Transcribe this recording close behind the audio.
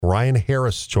Ryan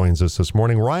Harris joins us this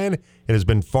morning. Ryan, it has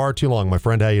been far too long, my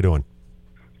friend. How you doing?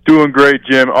 Doing great,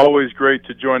 Jim. Always great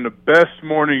to join the best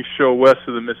morning show west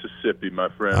of the Mississippi, my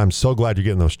friend. I'm so glad you're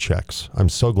getting those checks. I'm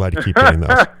so glad you keep getting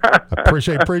those.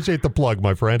 Appreciate the plug,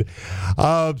 my friend.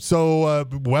 So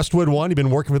Westwood won. You've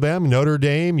been working for them. Notre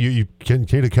Dame. You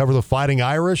continue to cover the Fighting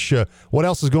Irish. What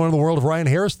else is going on in the world of Ryan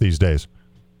Harris these days?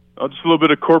 Just a little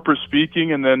bit of corporate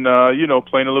speaking, and then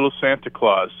playing a little Santa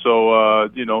Claus. So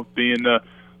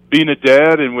being a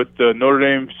dad, and with the Notre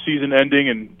Dame season ending,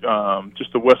 and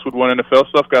just the Westwood One NFL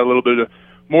stuff, got a little bit of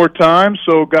more time.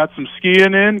 So got some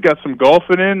skiing in, got some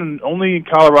golfing in, and only in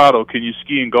Colorado can you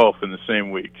ski and golf in the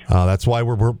same week. That's why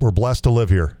we're blessed to live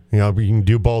here. You know, we can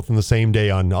do both in the same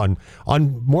day on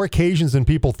more occasions than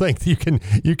people think. You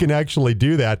can actually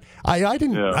do that. I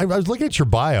was looking at your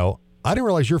bio. I didn't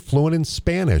realize you're fluent in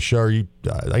Spanish. I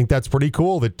think that's pretty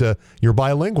cool that you're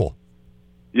bilingual.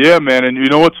 Yeah, man, and you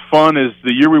know what's fun is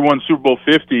the year we won Super Bowl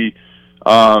 50,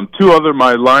 two other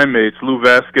my line mates, Lou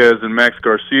Vasquez and Max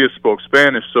Garcia, spoke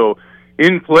Spanish. So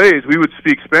in plays, we would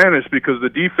speak Spanish because the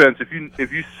defense,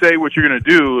 if you say what you're going to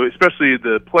do, especially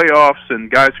the playoffs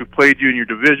and guys who played you in your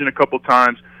division a couple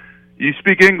times, you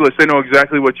speak English, they know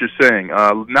exactly what you're saying.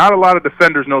 Not a lot of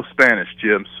defenders know Spanish,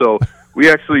 Jim, so we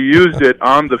actually used it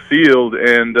on the field,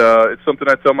 and it's something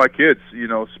I tell my kids. You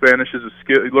know, Spanish is a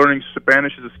skill. Learning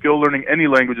Spanish is a skill. Learning any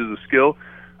language is a skill,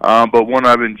 but one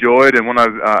I've enjoyed and one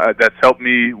that's helped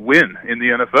me win in the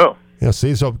NFL. Yeah,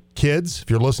 see, so kids, if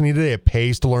you're listening today, it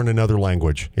pays to learn another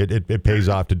language. It pays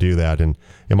off to do that, and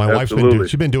my wife's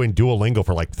been doing Duolingo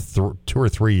for like 2 or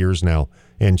 3 years now,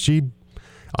 and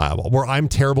where I'm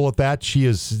terrible at that, she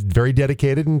is very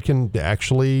dedicated and can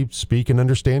actually speak and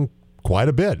understand quite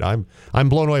a bit. I'm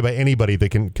blown away by anybody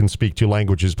that can speak 2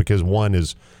 languages, because one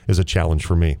is a challenge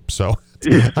for me. So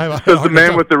the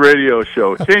man with the radio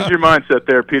show. Change your mindset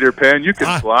there, Peter Pan. You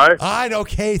can fly.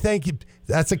 Okay, thank you.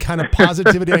 That's the kind of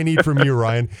positivity I need from you,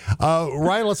 Ryan.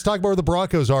 Ryan, let's talk about where the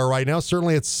Broncos are right now.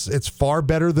 Certainly, it's far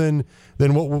better than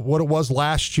what it was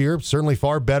last year. Certainly,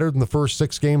 far better than the first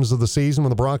 6 games of the season when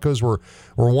the Broncos were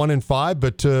 1-5,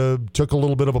 but took a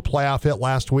little bit of a playoff hit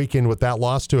last weekend with that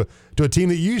loss to a team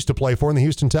that you used to play for in the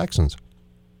Houston Texans.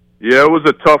 Yeah, it was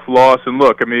a tough loss, and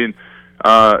look, I mean,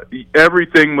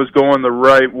 everything was going the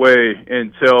right way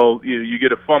until you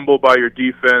get a fumble by your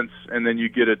defense, and then you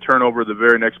get a turnover the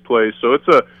very next play. So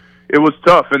it was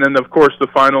tough. And then, of course, the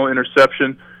final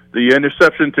interception,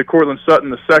 to Cortland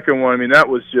Sutton, the second one. I mean,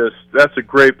 that's a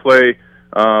great play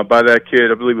by that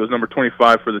kid. I believe it was number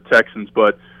 25 for the Texans.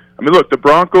 But I mean, look, the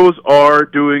Broncos are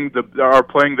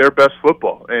playing their best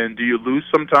football. And do you lose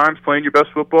sometimes playing your best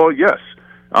football? Yes.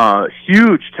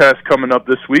 Huge test coming up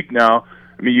this week now.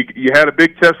 I mean, you had a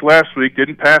big test last week,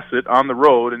 didn't pass it on the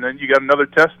road, and then you got another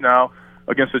test now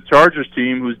against the Chargers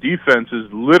team whose defense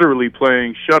is literally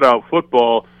playing shutout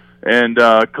football, and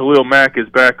Khalil Mack is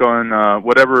back on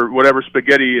whatever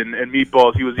spaghetti and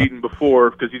meatballs he was eating before,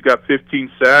 because he's got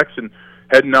 15 sacks and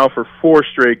heading now for 4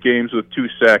 straight games with 2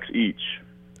 sacks each.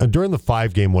 During the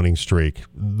 5-game winning streak,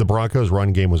 the Broncos'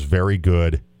 run game was very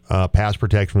good. Pass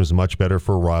protection was much better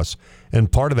for Russ,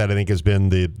 and part of that, I think, has been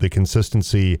the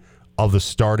consistency of the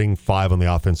starting 5 on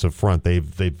the offensive front.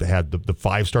 They've had the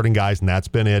 5 starting guys, and that's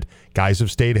been it. Guys have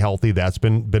stayed healthy. That's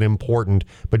been important.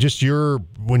 But just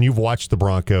when you've watched the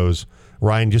Broncos,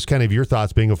 Ryan, just kind of your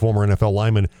thoughts, being a former NFL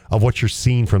lineman, of what you're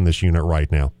seeing from this unit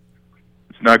right now.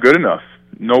 It's not good enough.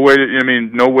 No way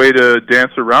to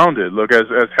dance around it. Look,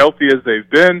 as healthy as they've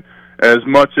been, as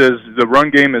much as the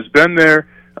run game has been there,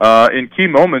 in key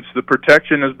moments, the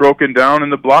protection is broken down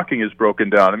and the blocking is broken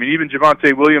down. I mean, even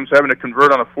Javonte Williams having to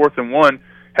convert on a 4th and 1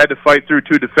 had to fight through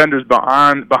 2 defenders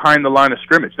behind the line of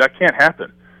scrimmage. That can't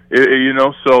happen.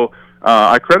 So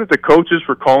I credit the coaches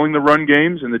for calling the run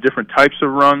games and the different types of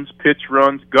runs, pitch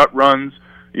runs, gut runs,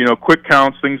 quick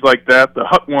counts, things like that. The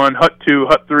hut 1, hut 2,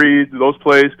 hut 3, those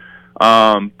plays.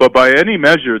 But by any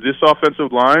measure, this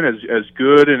offensive line, as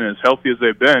good and as healthy as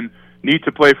they've been, need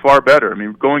to play far better. I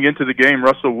mean, going into the game,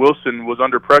 Russell Wilson was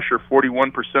under pressure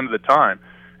 41% of the time.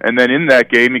 And then in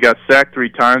that game, he got sacked 3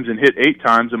 times and hit 8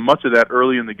 times, and much of that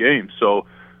early in the game. So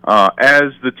as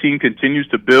the team continues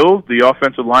to build, the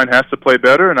offensive line has to play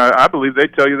better, and I believe they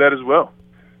tell you that as well.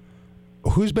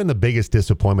 Who's been the biggest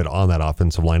disappointment on that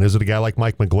offensive line? Is it a guy like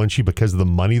Mike McGlinchey because of the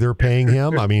money they're paying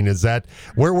him? I mean, is that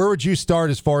where would you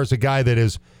start as far as a guy that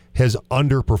has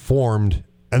underperformed,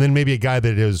 and then maybe a guy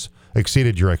that has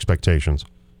exceeded your expectations?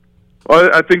 Well,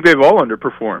 I think they've all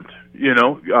underperformed.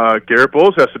 Garrett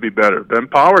Bowles has to be better. Ben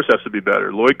Powers has to be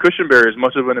better. Lloyd Cushenberry, as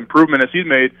much of an improvement as he's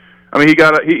made. I mean, he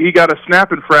got a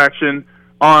snap infraction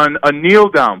on a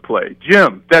kneel-down play.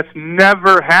 Jim, that's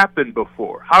never happened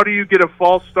before. How do you get a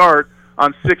false start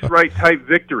on 6-right type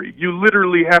victory? You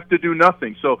literally have to do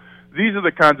nothing. So these are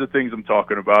the kinds of things I'm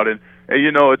talking about. And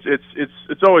you know,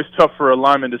 it's always tough for a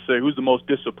lineman to say who's the most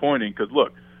disappointing because,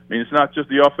 look, I mean, it's not just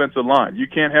the offensive line. You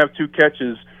can't have 2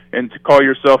 catches and to call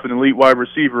yourself an elite wide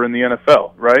receiver in the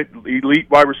NFL, right? Elite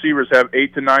wide receivers have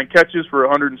 8 to 9 catches for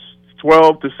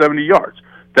 112 to 70 yards.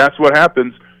 That's what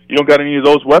happens. You don't got any of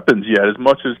those weapons yet, as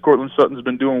much as Cortland Sutton's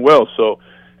been doing well. So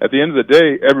at the end of the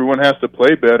day, everyone has to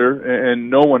play better, and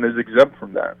no one is exempt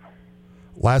from that.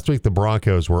 Last week, the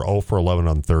Broncos were 0 for 11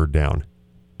 on third down.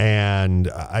 And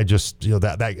I just, you know,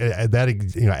 that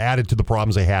added to the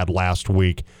problems they had last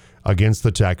week against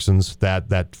the Texans.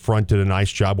 That front did a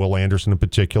nice job. Will Anderson in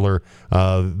particular,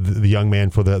 the young man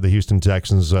for the Houston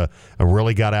Texans,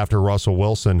 really got after Russell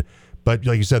Wilson. But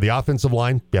like you said, the offensive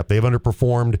line, yep, they've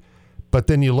underperformed. But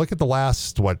then you look at the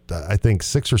last, I think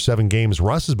 6 or 7 games,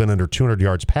 Russ has been under 200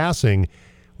 yards passing,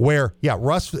 where, yeah,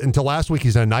 Russ, until last week,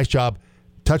 he's done a nice job.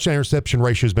 Touchdown interception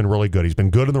ratio has been really good. He's been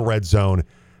good in the red zone.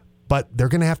 But they're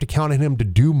going to have to count on him to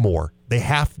do more. He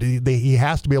has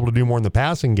to be able to do more in the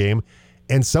passing game.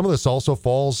 And some of this also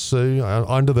falls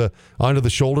onto the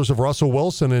shoulders of Russell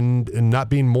Wilson and not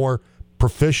being more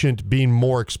proficient, being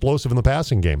more explosive in the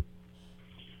passing game.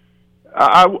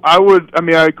 I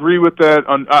agree with that.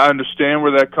 I understand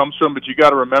where that comes from, but you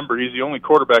got to remember he's the only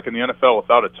quarterback in the NFL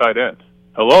without a tight end.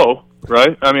 Hello,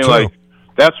 right? I mean, True.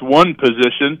 That's one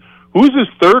position. Who's his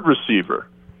third receiver,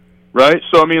 right?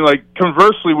 So, I mean,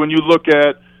 conversely, when you look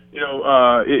at,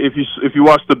 if you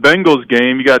watch the Bengals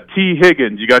game, you got T.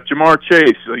 Higgins, you got Jamar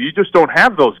Chase. You just don't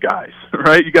have those guys,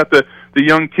 right? You got the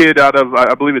young kid out of,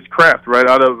 I believe it's Kraft, right,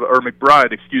 or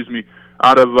McBride,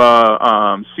 out of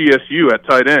CSU at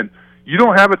tight end. You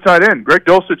don't have a tight end. Greg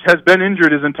Dulcich has been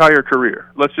injured his entire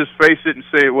career. Let's just face it and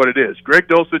say it what it is. Greg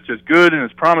Dulcich, as good and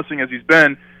as promising as he's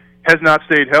been, has not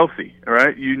stayed healthy, all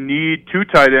right? You need 2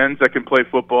 tight ends that can play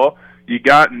football. You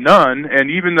got none, and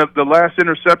even the last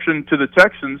interception to the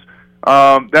Texans,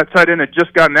 that tight end had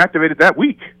just gotten activated that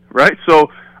week, right? So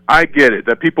I get it,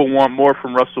 that people want more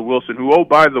from Russell Wilson, who, oh,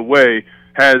 by the way,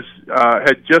 had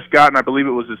just gotten, I believe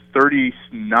it was his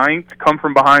 39th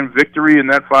come-from-behind victory in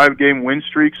that 5-game win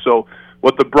streak. So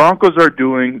what the Broncos are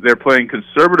doing, they're playing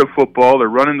conservative football, they're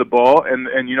running the ball,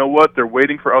 and you know what? They're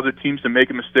waiting for other teams to make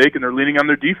a mistake, and they're leaning on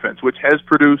their defense, which has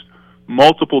produced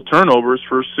multiple turnovers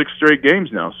for 6 straight games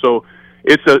now. So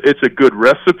it's a good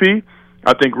recipe.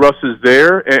 I think Russ is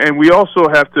there, and we also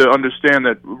have to understand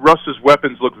that Russ's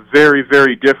weapons look very,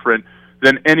 very different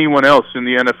than anyone else in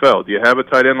the NFL. Do you have a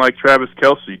tight end like Travis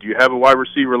Kelce? Do you have a wide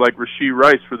receiver like Rashee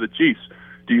Rice for the Chiefs?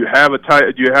 Do you have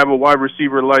a wide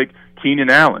receiver like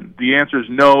Keenan Allen? The answer is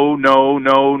no, no,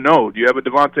 no, no. Do you have a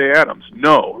Devontae Adams?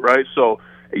 No, right? So,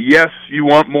 yes, you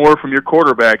want more from your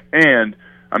quarterback, and,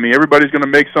 I mean, everybody's going to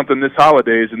make something this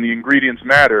holidays, and the ingredients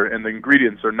matter, and the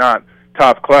ingredients are not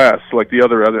top class like the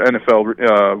other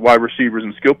NFL wide receivers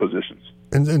and skill positions.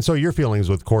 And so your feelings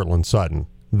with Cortland Sutton,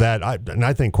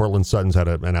 I think Cortland Sutton's had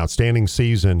an outstanding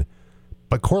season,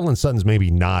 but Cortland Sutton's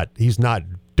he's not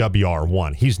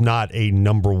WR1. He's not a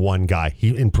number 1 guy.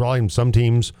 Probably in some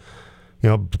teams,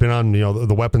 depending on,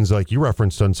 the weapons like you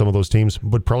referenced on some of those teams,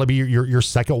 would probably be your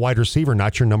second wide receiver,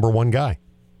 not your number 1 guy.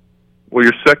 Well,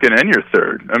 your second and your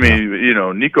third. I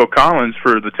mean, Nico Collins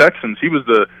for the Texans, he was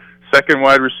the second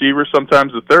wide receiver,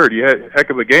 sometimes the third. He had a heck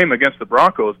of a game against the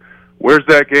Broncos. Where's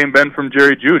that game been from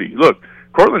Jerry Jeudy? Look,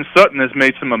 Cortland Sutton has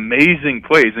made some amazing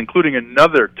plays, including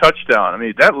another touchdown. I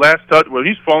mean, that last touch, where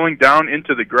he's falling down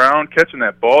into the ground, catching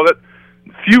that ball, that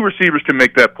few receivers can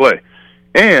make that play.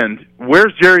 And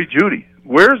where's Jerry Jeudy?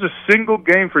 Where's a single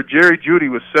game for Jerry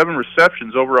Jeudy with 7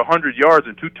 receptions, over 100 yards,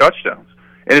 and 2 touchdowns?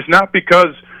 And it's not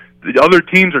because the other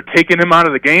teams are taking him out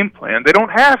of the game plan. They don't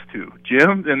have to,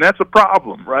 Jim, and that's a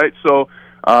problem, right? So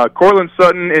Cortland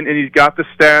Sutton, and he's got the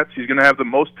stats. He's going to have the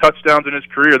most touchdowns in his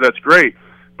career. That's great.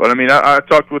 But, I mean, I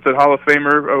talked with a Hall of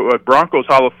Famer, Broncos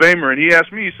Hall of Famer, and he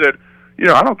asked me, he said,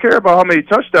 I don't care about how many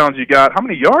touchdowns you got. How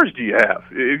many yards do you have?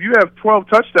 If you have 12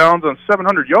 touchdowns on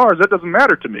 700 yards, that doesn't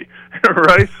matter to me,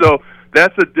 right? So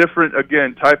that's a different,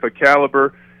 again, type of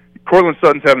caliber. Cortland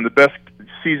Sutton's having the best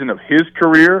season of his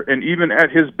career, and even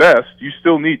at his best, you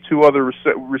still need 2 other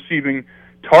receiving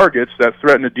targets that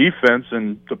threaten the defense,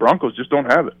 and the Broncos just don't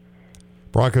have it.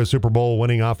 Broncos Super Bowl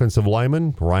winning offensive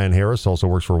lineman Ryan Harris also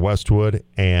works for Westwood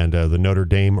and the Notre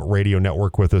Dame radio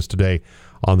network with us today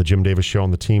on the Jim Davis Show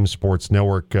on the Team Sports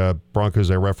Network.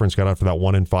 Broncos, I referenced, got after that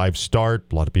 1-5 start.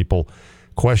 A lot of people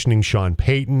questioning Sean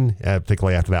Payton,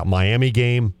 particularly after that Miami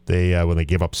game. When they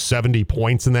gave up 70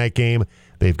 points in that game,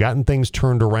 They've gotten things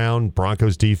turned around.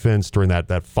 Broncos defense during that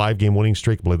 5-game winning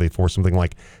streak, I believe they forced something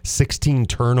like 16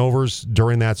 turnovers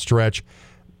during that stretch.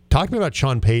 Talk to me about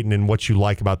Sean Payton and what you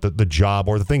like about the job,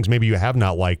 or the things maybe you have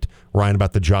not liked, Ryan,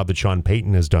 about the job that Sean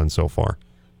Payton has done so far.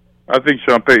 I think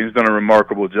Sean Payton's done a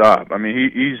remarkable job. I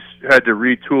mean, he's had to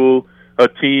retool a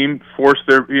team, force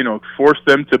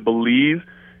them to believe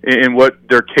in what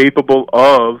they're capable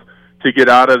of to get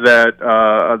out of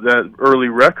that early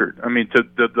record. I mean,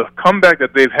 the comeback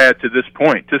that they've had to this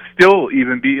point, to still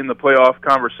even be in the playoff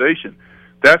conversation,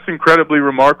 that's incredibly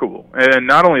remarkable. And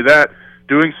not only that,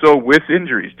 doing so with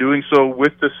injuries, doing so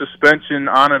with the suspension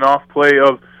on and off play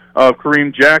of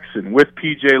Kareem Jackson, with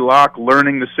P.J. Locke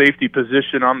learning the safety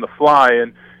position on the fly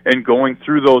and going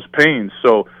through those pains.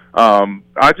 So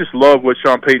I just love what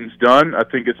Sean Payton's done. I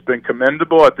think it's been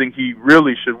commendable. I think he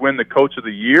really should win the Coach of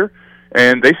the Year,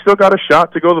 and they still got a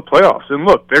shot to go to the playoffs. And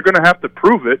look, they're going to have to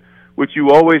prove it, which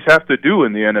you always have to do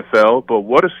in the NFL, but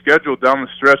what a schedule down the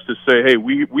stretch to say, hey,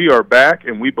 we are back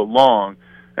and we belong,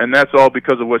 and that's all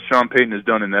because of what Sean Payton has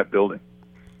done in that building.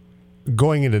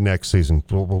 Going into next season,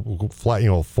 we'll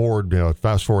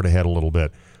fast forward ahead a little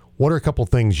bit. What are a couple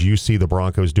things you see the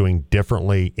Broncos doing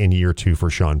differently in year 2 for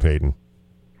Sean Payton?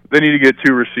 They need to get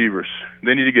 2 receivers.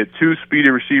 They need to get 2 speedy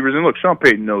receivers. And look, Sean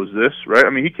Payton knows this, right? I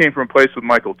mean, he came from a place with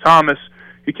Michael Thomas.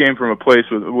 He came from a place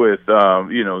with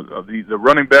the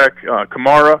running back,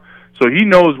 Kamara. So he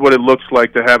knows what it looks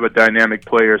like to have a dynamic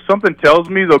player. Something tells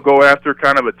me they'll go after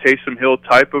kind of a Taysom Hill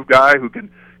type of guy who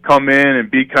can come in and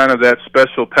be kind of that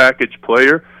special package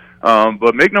player.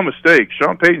 But make no mistake,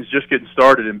 Sean Payton's just getting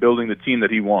started in building the team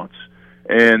that he wants.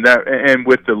 And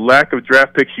with the lack of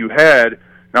draft picks you had,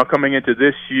 now coming into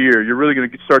this year, you're really going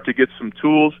to start to get some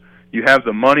tools. You have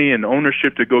the money and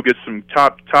ownership to go get some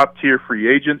top-tier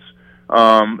free agents.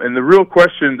 And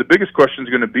the biggest question is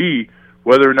going to be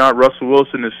whether or not Russell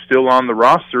Wilson is still on the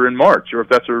roster in March, or if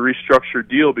that's a restructured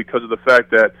deal because of the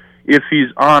fact that if he's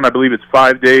on, I believe it's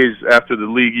 5 days after the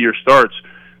league year starts,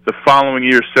 the following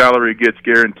year's salary gets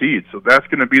guaranteed. So that's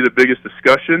going to be the biggest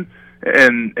discussion.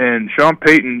 And Sean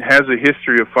Payton has a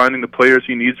history of finding the players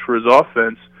he needs for his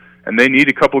offense, and they need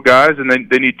a couple guys, and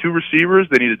they need 2 receivers,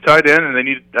 they need a tight end, and they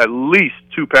need at least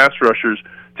 2 pass rushers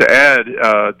to add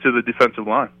to the defensive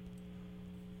line.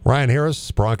 Ryan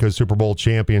Harris, Broncos Super Bowl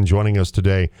champion, joining us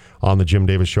today on the Jim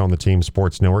Davis Show on the Team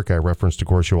Sports Network. I referenced, of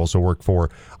course, you also work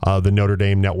for the Notre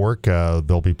Dame Network.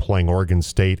 They'll be playing Oregon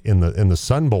State in the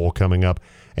Sun Bowl coming up,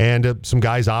 and some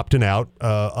guys opting out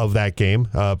of that game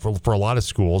for a lot of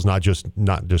schools, not just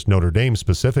Notre Dame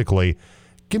specifically.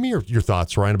 Give me your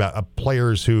thoughts, Ryan, about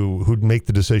players who make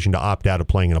the decision to opt out of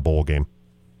playing in a bowl game.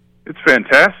 It's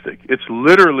fantastic. It's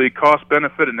literally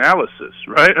cost-benefit analysis,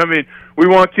 right? I mean, we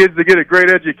want kids to get a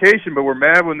great education, but we're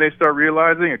mad when they start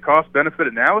realizing a cost-benefit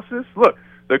analysis. Look,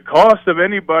 the cost of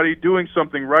anybody doing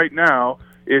something right now,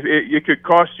 if it could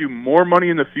cost you more money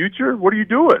in the future, what are you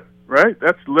doing, right?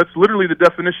 That's literally the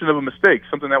definition of a mistake,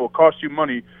 something that will cost you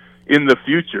money in the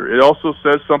future. It also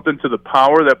says something to the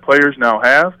power that players now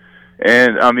have.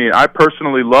 And, I mean, I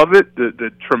personally love it, the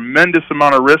tremendous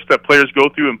amount of risk that players go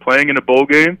through in playing in a bowl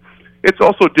game. It's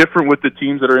also different with the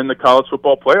teams that are in the college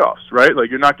football playoffs, right? Like,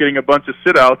 you're not getting a bunch of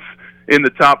sit-outs in the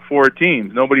top 4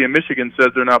 teams. Nobody in Michigan says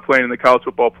they're not playing in the college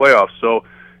football playoffs. So,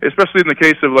 especially in the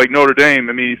case of, like, Notre Dame,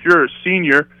 I mean, if you're a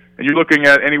senior and you're looking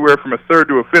at anywhere from a 3rd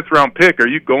to a 5th-round pick, are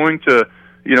you going to,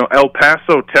 El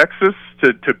Paso, Texas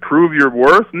to prove your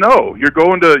worth? No. You're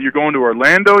going to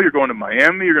Orlando, you're going to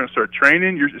Miami, you're going to start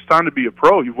training. It's time to be a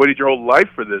pro. You've waited your whole life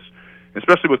for this.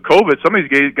 Especially with COVID, some of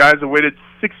these guys have waited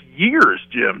 6 years,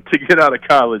 Jim, to get out of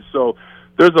college. So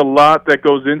there's a lot that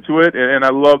goes into it, and I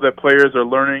love that players are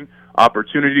learning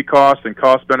opportunity cost and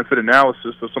cost-benefit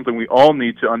analysis. So something we all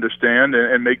need to understand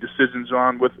and make decisions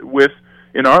on with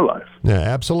in our life. Yeah,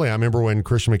 absolutely. I remember when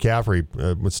Christian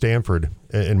McCaffrey with Stanford,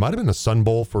 it might have been a Sun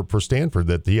Bowl for Stanford,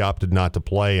 that he opted not to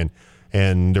play,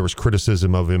 and there was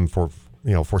criticism of him for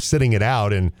sitting it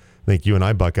out. And I think you and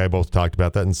I, Buckeye, both talked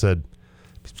about that and said,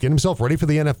 he's getting himself ready for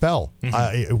the NFL.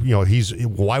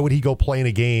 Mm-hmm. Why would he go play in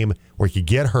a game where he could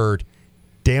get hurt,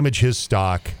 damage his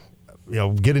stock,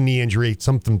 get a knee injury,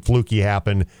 something fluky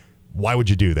happen? Why would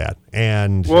you do that?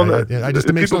 And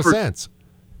it makes no sense.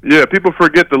 Yeah, people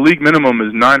forget the league minimum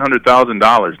is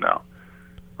 $900,000 now,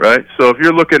 right? So if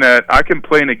you're looking at, I can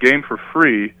play in a game for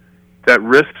free that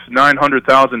risks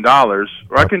 $900,000,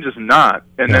 or I can just not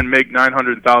and then make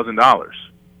 $900,000.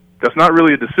 that's not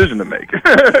really a decision to make.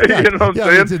 Yeah, you know what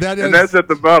I'm saying? And that's at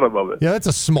the bottom of it. Yeah, that's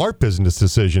a smart business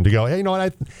decision to go, hey, you know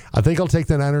what, I think I'll take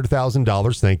the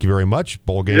 $900,000. Thank you very much.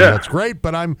 Bowl game, that's great,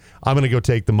 but I'm going to go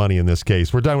take the money in this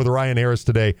case. We're done with Ryan Harris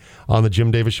today on the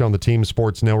Jim Davis Show on the Team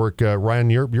Sports Network. Ryan,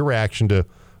 your reaction to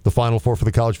the Final Four for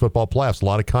the college football playoffs. A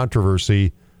lot of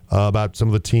controversy about some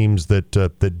of the teams that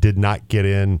did not get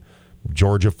in.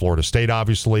 Georgia, Florida State,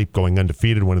 obviously, going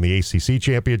undefeated, winning the ACC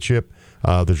championship.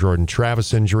 The Jordan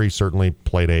Travis injury certainly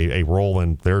played a role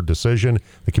in their decision,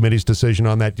 the committee's decision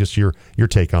on that. Just your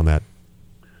take on that.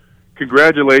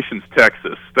 Congratulations,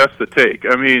 Texas. That's the take.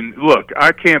 I mean, look,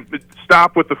 I can't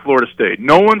stop with the Florida State.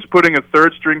 No one's putting a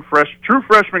third-string true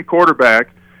freshman quarterback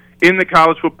in the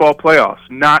college football playoffs.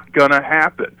 Not going to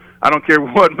happen. I don't care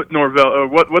what Norvell or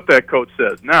what that coach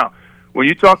says. Now, when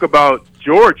you talk about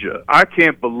Georgia, I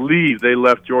can't believe they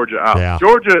left Georgia out. Yeah.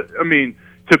 Georgia, I mean,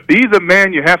 to be the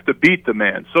man, you have to beat the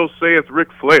man. So saith Ric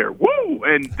Flair. Woo!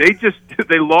 And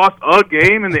they lost a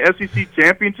game in the SEC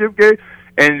championship game,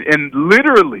 and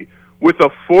literally with a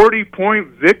 40-point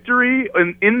victory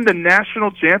in the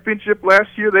national championship last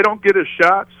year, they don't get a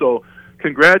shot. So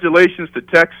congratulations to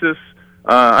Texas.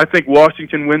 I think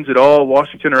Washington wins it all,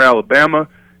 Washington or Alabama.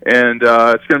 And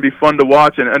it's going to be fun to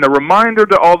watch. And a reminder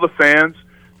to all the fans,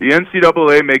 the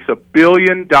NCAA makes $1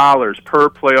 billion per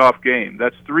playoff game.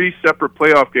 That's 3 separate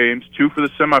playoff games, 2 for the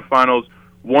semifinals,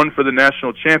 1 for the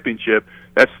national championship.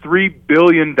 That's $3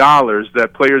 billion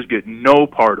that players get no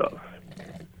part of.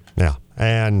 Yeah,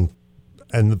 and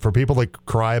for people that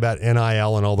cry about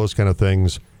NIL and all those kind of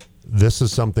things, this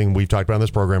is something we've talked about on this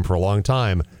program for a long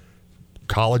time.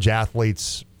 College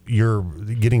athletes, you're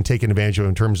getting taken advantage of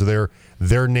in terms of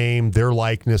their name, their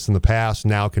likeness in the past,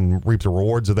 now can reap the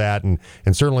rewards of that. And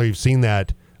certainly we've seen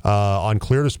that on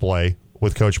clear display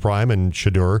with Coach Prime and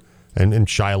Shadur and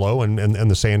Shiloh and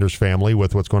the Sanders family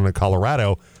with what's going on in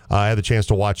Colorado. I had the chance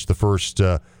to watch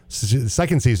the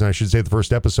second season, I should say, the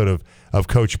first episode of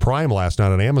Coach Prime last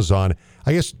night on Amazon.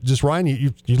 I guess, just Ryan,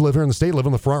 you live here in the state, live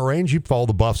on the Front Range, you follow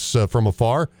the Buffs from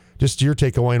afar. Just your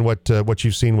takeaway on what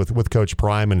you've seen with Coach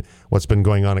Prime and what's been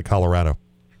going on at Colorado.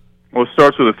 Well, it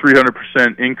starts with a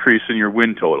 300% increase in your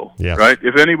win total, yes. Right?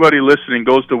 If anybody listening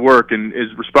goes to work and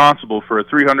is responsible for a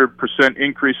 300%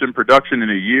 increase in production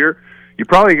in a year, you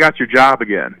probably got your job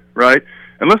again, right?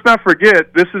 And let's not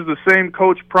forget, this is the same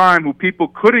Coach Prime who people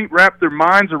couldn't wrap their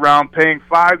minds around paying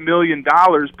 $5 million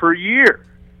per year.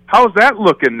 How's that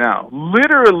looking now?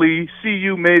 Literally,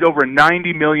 CU made over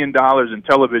 $90 million in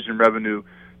television revenue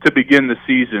to begin the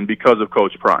season because of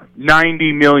Coach Prime.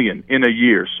 $90 million in a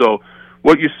year. So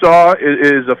what you saw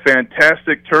is a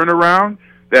fantastic turnaround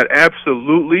that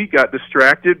absolutely got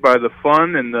distracted by the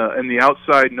fun and the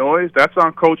outside noise. That's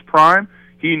on Coach Prime.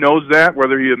 He knows that,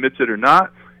 whether he admits it or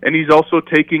not. And he's also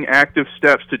taking active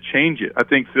steps to change it. I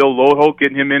think Phil Lodeholt,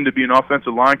 getting him in to be an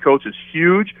offensive line coach, is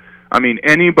huge. I mean,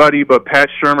 anybody but Pat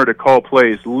Shurmur to call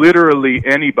plays, literally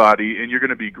anybody, and you're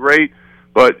going to be great.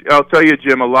 But I'll tell you,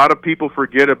 Jim, a lot of people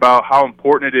forget about how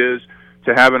important it is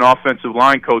to have an offensive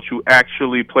line coach who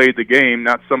actually played the game,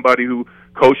 not somebody who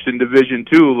coached in Division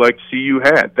II like CU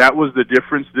had. That was the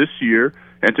difference this year.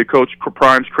 And to Coach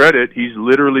Prime's credit, he's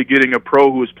literally getting a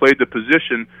pro who has played the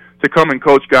position to come and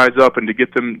coach guys up and to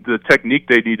get them the technique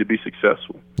they need to be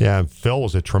successful. Yeah, Phil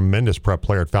was a tremendous prep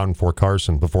player at Fountain Fort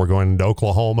Carson before going into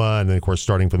Oklahoma and then, of course,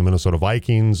 starting for the Minnesota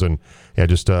Vikings. And, yeah,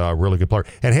 just a really good player.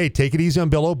 And, hey, take it easy on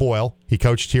Bill O'Boyle. He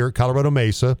coached here at Colorado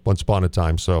Mesa once upon a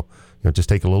time. So, just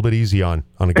take it a little bit easy on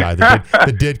a guy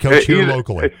that did coach here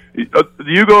locally.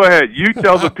 You go ahead. You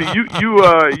tell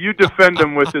you defend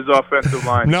him with his offensive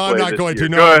line. No, I'm not going to.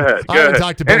 No, go ahead. I haven't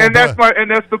talked to Bill and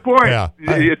that's the point. Yeah,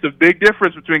 it's a big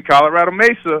difference between Colorado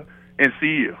Mesa and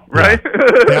CU, right?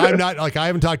 Yeah, I'm not I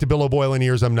haven't talked to Bill O'Boyle in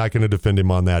years. I'm not going to defend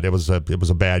him on that. It was a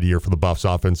bad year for the Buffs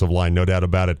offensive line, no doubt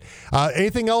about it.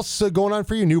 Anything else going on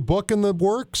for you? New book in the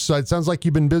works? It sounds like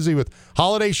you've been busy with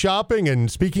holiday shopping and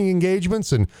speaking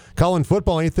engagements and calling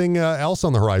football. Anything else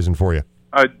on the horizon for you?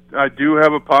 I do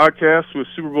have a podcast with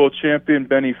Super Bowl champion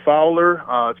Benny Fowler.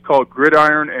 It's called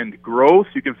Gridiron and Growth.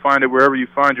 You can find it wherever you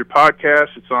find your podcast.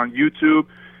 It's on YouTube.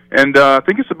 And I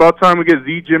think it's about time we get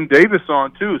the Jim Davis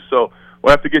on, too. So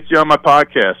we'll have to get you on my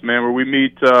podcast, man, where we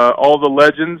meet all the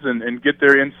legends and get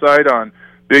their insight on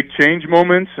big change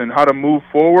moments and how to move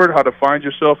forward, how to find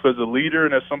yourself as a leader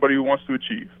and as somebody who wants to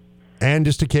achieve. And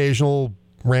just occasional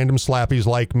random slappies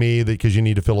like me because you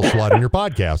need to fill a slot in your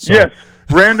podcast. So. Yes,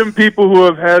 random people who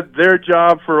have had their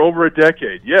job for over a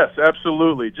decade. Yes,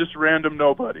 absolutely. Just random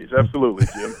nobodies. Absolutely,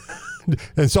 Jim.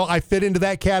 And so I fit into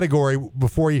that category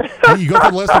before you go through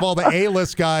the list of all the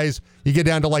A-list guys, you get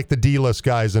down to like the D-list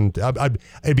guys, and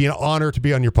it'd be an honor to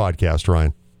be on your podcast,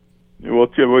 Ryan. Well,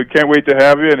 we can't wait to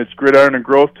have you, and it's Gridiron and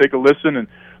Growth. Take a listen and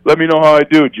let me know how I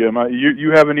do, Jim.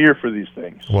 You have an ear for these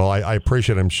things. Well, I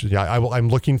appreciate it. I'm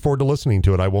looking forward to listening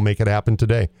to it. I will make it happen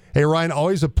today. Hey, Ryan,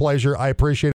 always a pleasure. I appreciate it.